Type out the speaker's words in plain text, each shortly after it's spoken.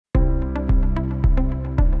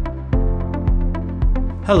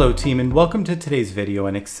Hello team, and welcome to today's video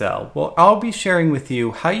in Excel. Well, I'll be sharing with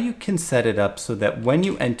you how you can set it up so that when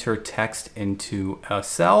you enter text into a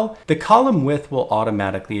cell, the column width will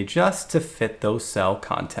automatically adjust to fit those cell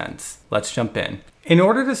contents. Let's jump in. In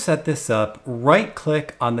order to set this up,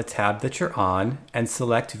 right-click on the tab that you're on and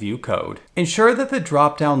select View Code. Ensure that the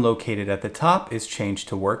drop-down located at the top is changed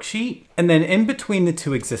to Worksheet, and then in between the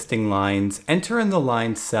two existing lines, enter in the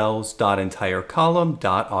line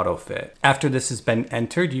Cells.EntireColumn.AutoFit. After this has been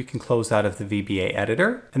entered, you can close out of the VBA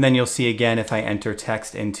editor, and then you'll see again if I enter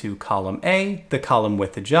text into column A, the column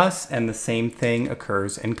width adjusts, and the same thing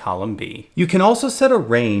occurs in column B. You can also set a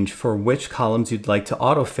range for which columns you'd like to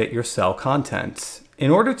auto-fit your cell contents. In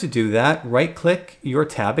order to do that, right-click your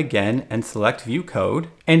tab again and select View Code.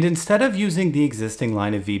 And instead of using the existing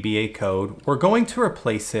line of VBA code, we're going to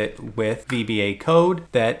replace it with VBA code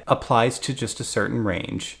that applies to just a certain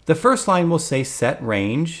range. The first line will say Set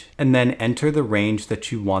Range, and then enter the range that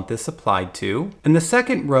you want this applied to. And the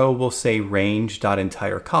second row will say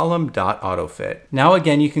Rng.EntireColumn.AutoFit. Now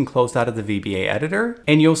again, you can close out of the VBA editor,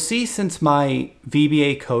 and you'll see since my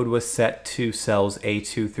VBA code was set to cells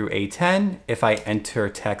A2 through A10, if I enter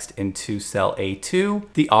text into cell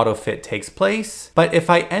A2, the AutoFit takes place. But if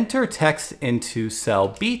I enter text into cell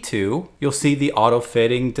B2, you'll see the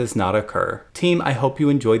auto-fitting does not occur. Team, I hope you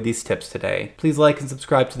enjoyed these tips today. Please like and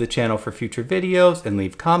subscribe to the channel for future videos and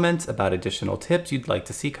leave comments about additional tips you'd like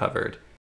to see covered.